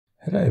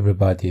Hello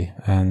everybody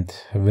and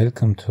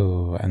welcome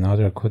to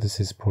another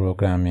Codesys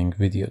programming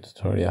video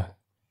tutorial.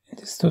 In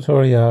this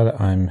tutorial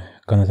I'm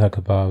gonna talk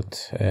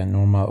about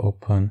normal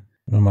open,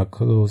 normal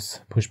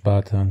close, push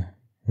button,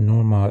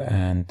 normal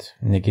and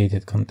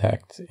negated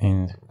contact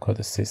in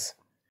Codesys.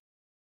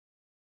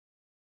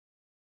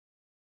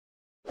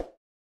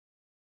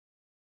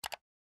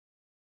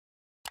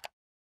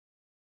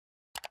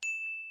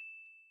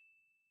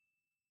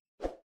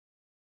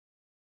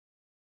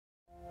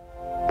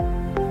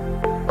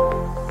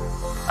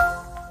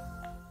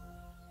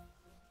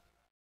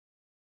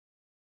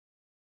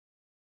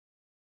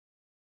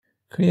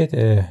 Create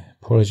a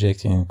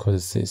project in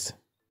Codesys.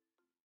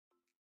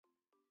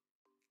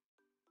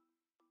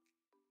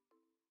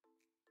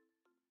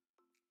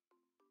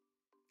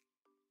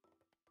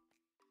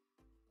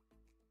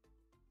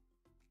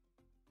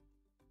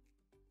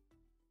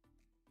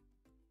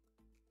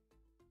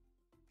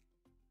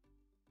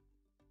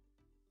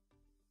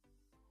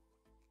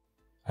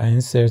 I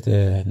insert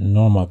the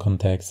normal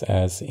context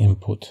as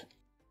input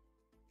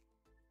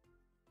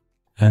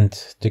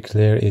and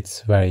declare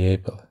its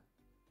variable,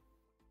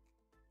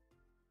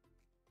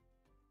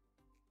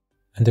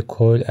 and the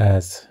coil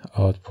as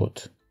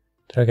output.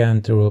 Drag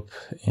and drop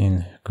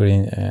in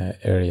green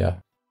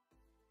area.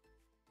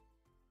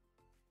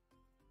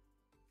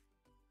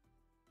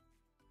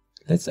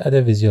 Let's add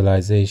a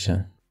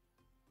visualization.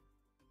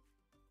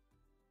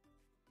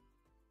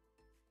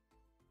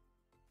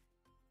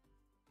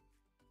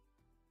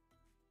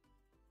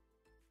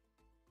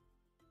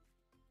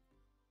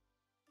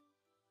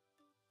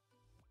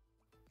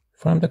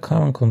 From the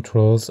common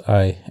controls,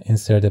 I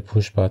insert a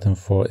push button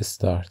for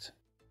start.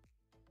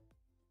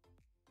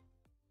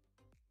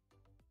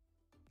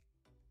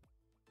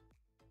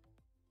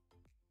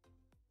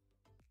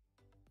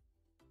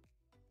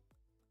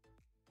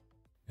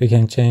 We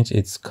can change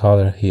its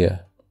color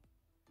here.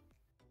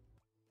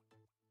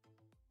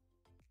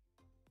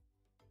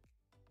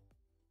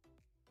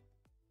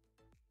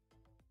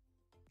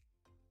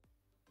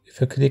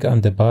 If you click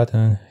on the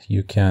button,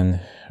 you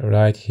can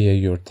write here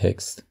your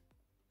text.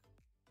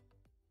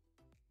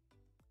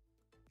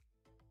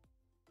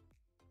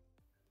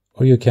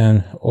 Or you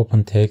can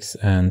open text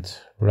and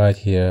write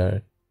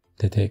here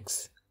the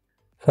text.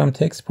 From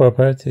text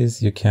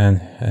properties, you can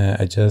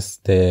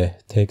adjust the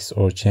text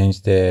or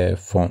change the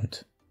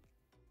font.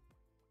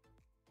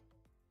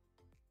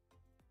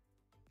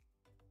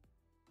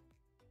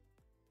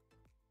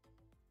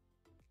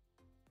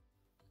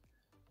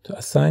 To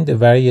assign the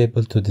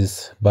variable to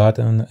this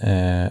button,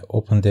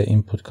 open the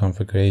input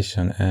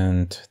configuration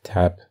and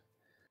tab.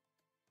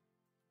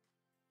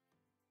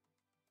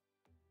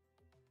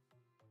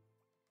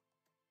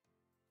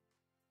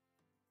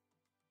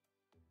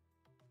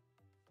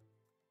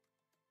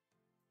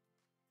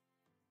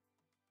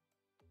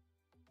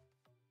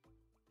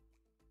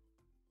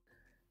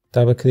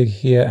 Double click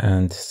here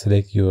and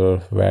select your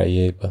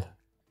variable.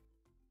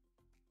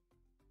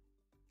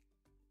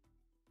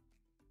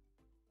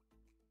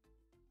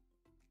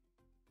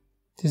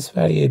 This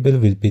variable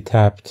will be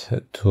tapped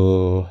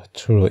to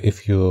true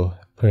if you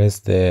press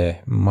the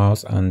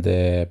mouse on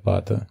the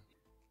button.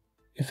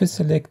 If you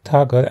select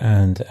toggle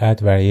and add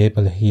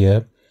variable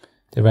here,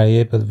 the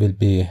variable will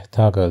be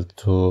toggled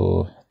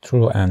to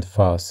true and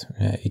false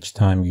each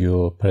time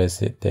you press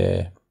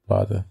the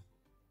button.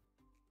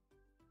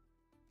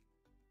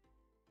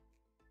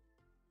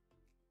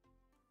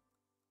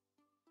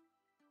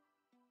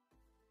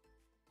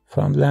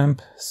 From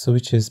lamp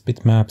switches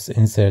bitmaps,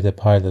 insert a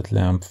pilot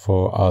lamp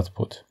for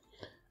output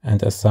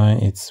and assign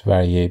its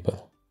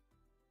variable.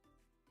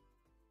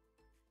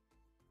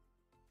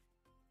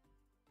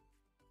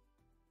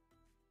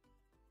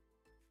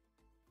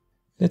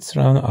 Let's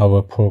run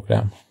our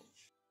program.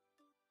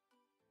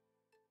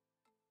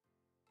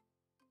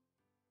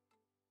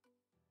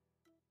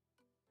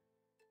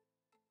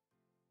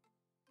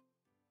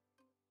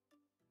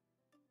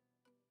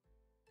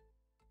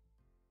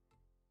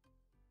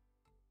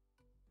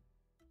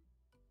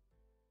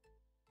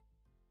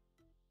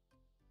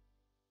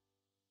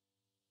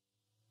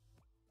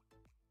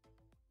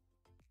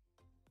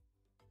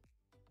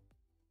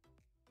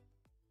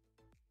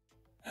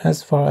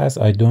 As far as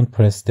I don't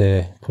press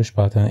the push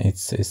button,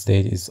 its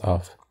state is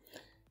off.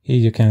 Here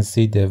you can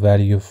see the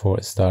value for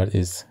start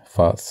is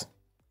false.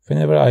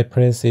 Whenever I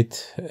press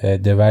it,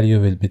 the value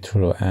will be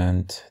true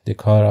and the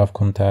color of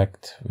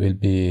contact will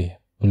be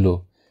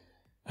blue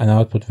and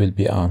output will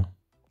be on.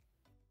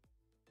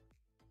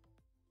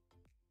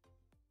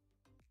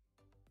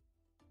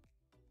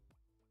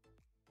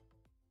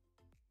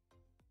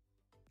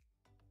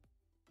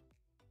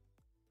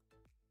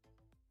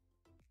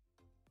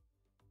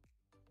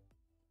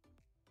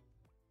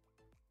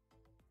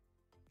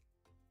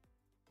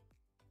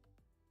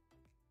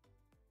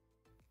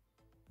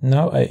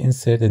 Now I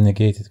insert a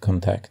negated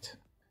contact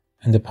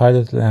and the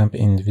pilot lamp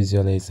in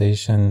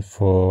visualization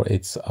for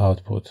its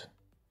output.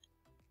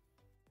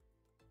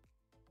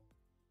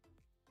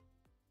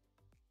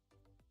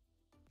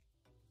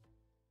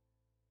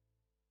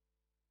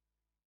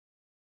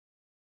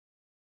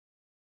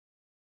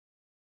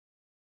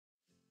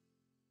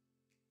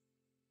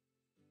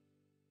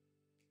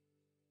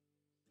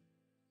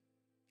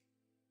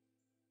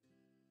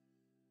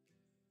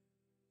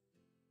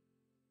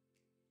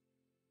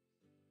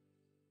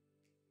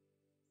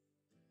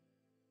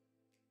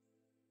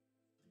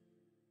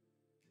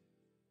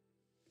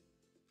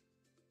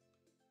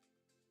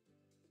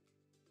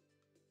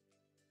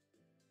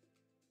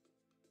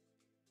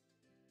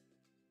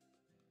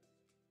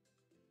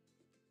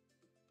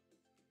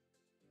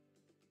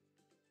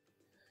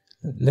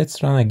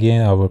 Let's run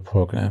again our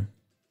program.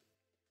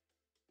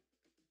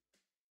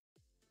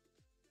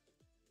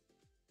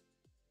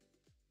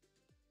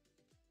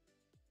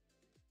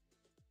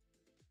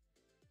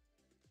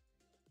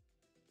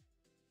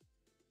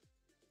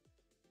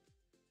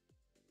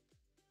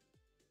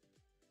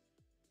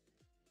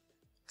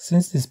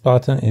 Since this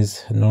button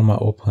is normal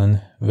open,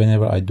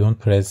 whenever I don't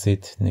press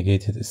it,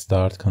 negated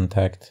start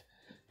contact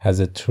has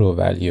a true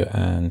value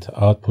and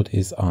output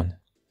is on.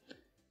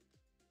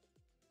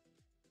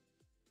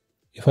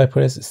 If I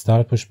press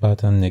start push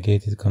button,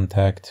 negated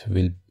contact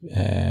will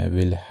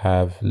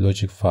have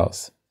logic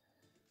false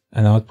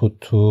and output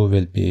 2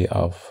 will be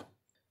off.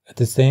 At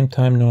the same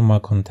time, normal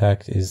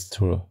contact is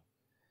true.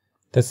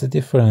 That's the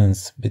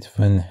difference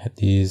between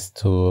these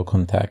two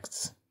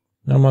contacts.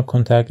 Normal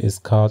contact is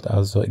called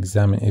also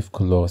examine if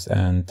close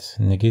and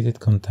negated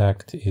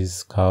contact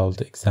is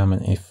called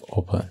examine if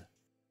open.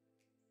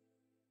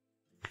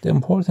 The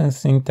important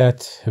thing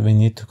that we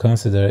need to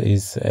consider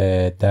is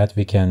that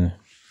we can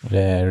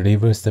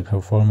reverse the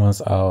performance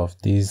of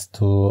these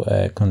two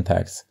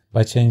contacts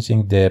by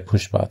changing the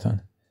push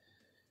button.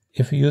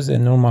 If we use a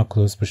normal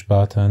close push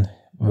button,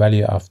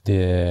 value of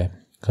the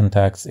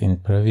contacts in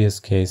previous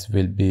case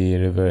will be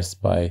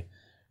reversed by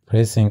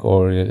pressing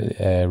or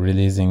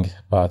releasing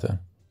button.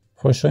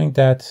 For showing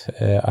that,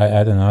 I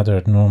add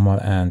another normal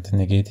and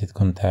negated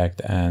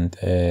contact and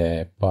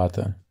a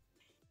button.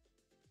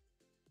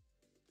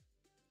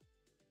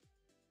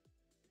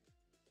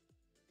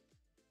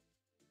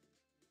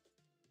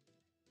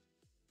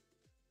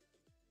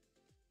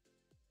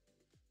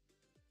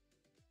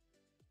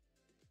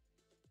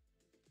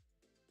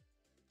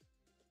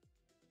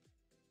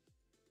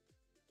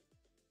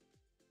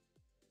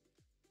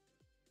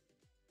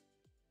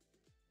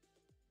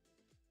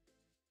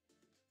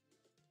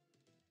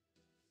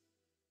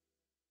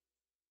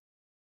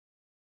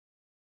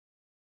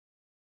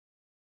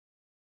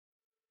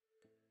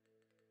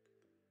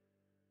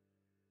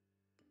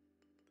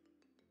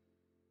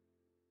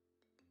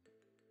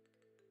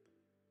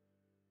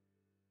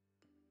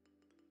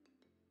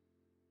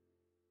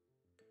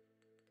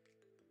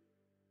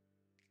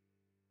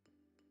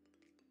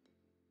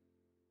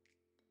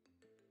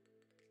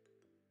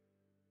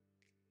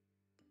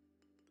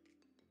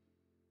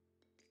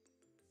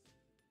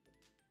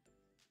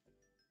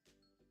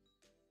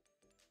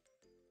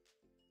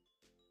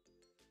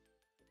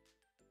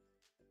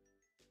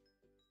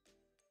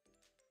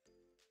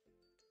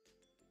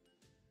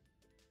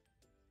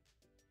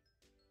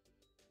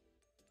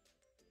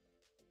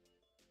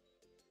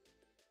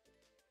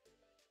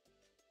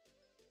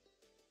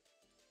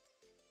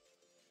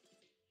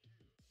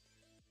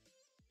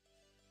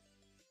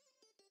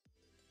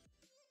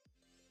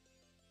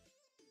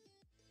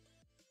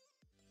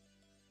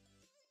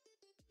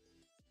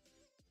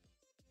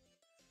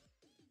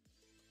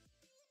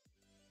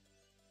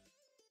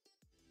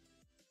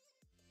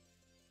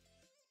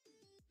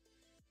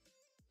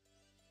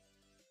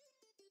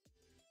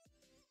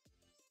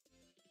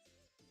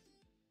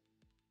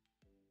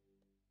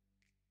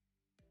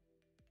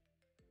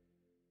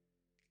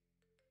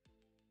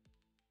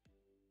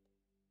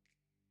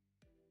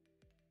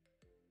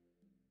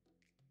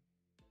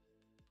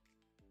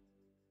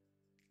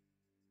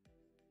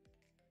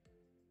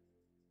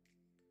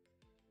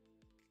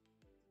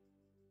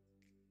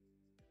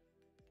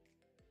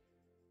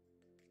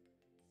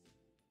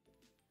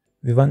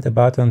 We want the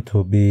button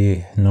to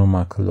be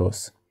normal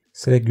close.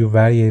 Select your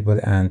variable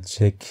and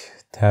check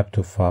tab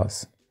to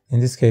false. In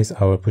this case,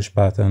 our push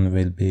button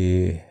will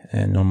be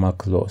a normal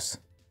close.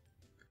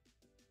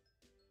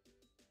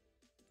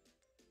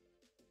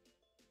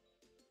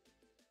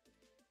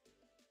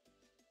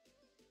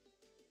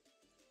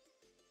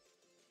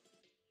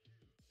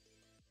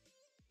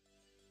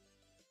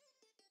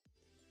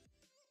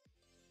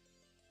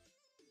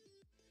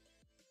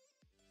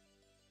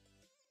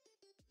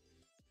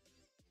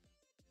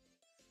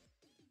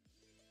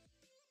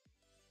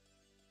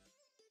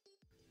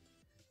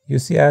 You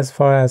see, as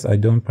far as I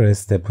don't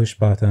press the push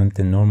button,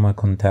 the normal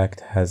contact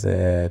has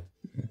a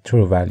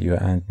true value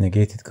and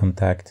negated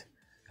contact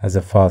has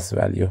a false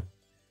value.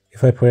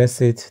 If I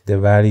press it, the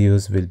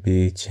values will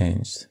be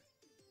changed.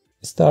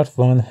 Start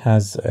 1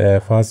 has a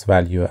false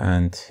value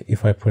and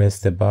if I press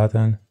the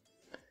button,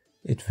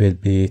 it will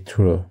be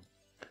true.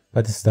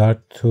 But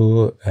start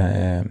 2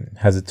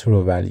 has a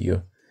true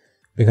value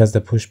because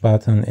the push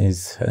button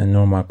is a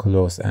normal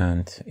close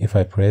and if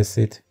I press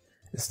it,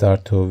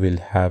 start 2 will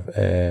have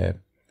a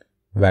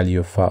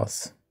value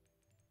false.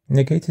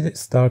 Negated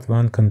start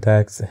 1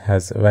 contacts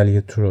has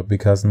value true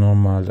because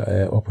normal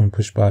open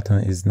push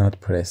button is not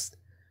pressed.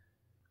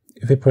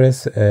 If we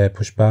press a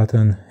push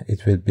button,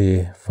 it will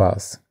be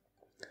false.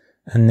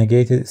 And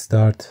negated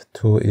start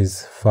 2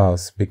 is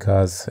false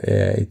because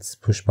its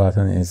push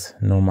button is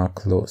normal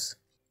close.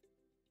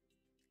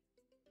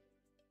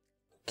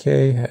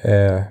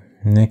 Okay,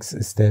 next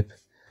step.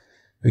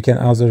 We can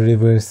also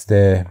reverse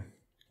the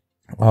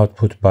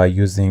output by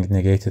using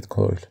negated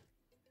coil.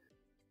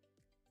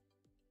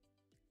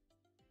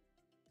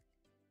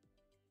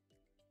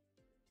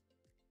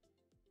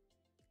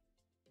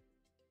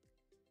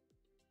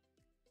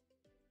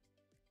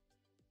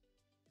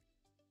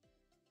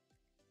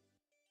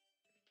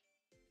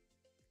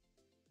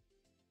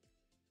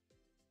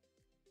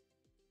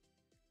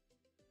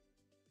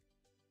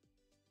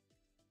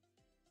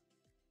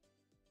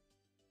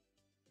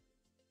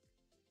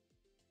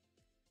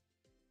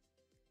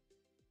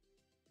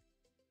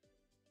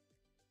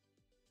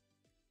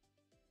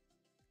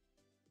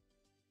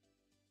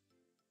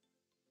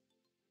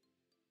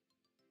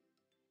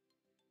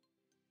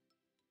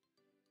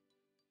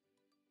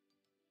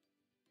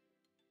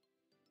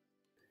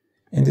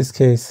 In this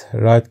case,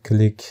 right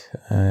click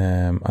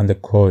on the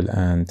coil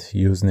and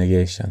use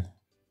negation.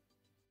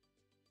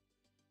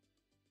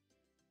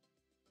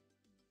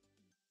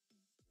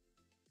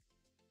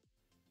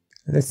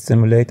 Let's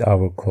simulate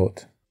our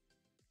code.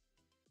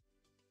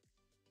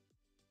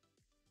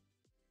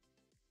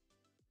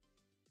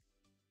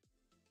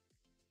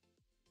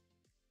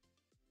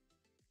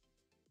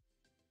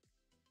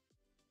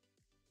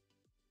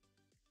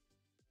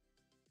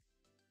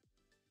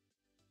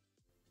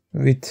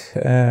 With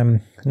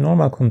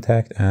normal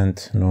contact and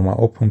normal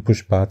open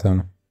push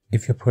button,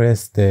 if you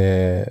press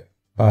the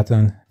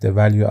button, the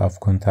value of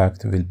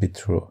contact will be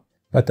true,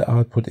 but the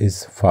output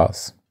is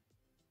false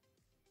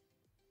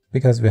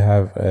because we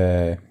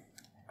have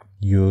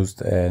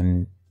used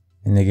a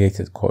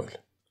negated coil.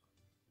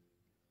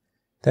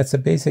 That's a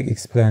basic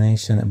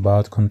explanation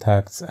about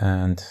contacts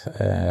and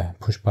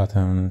push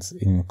buttons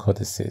in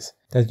Codesys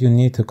that you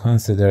need to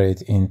consider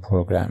it in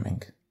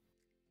programming.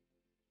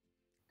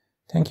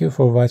 Thank you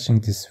for watching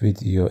this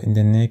video. In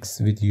the next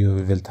video,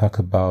 we will talk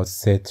about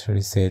set,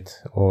 reset,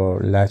 or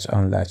latch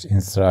unlatch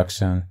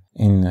instruction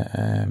in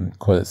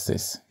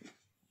Codesys.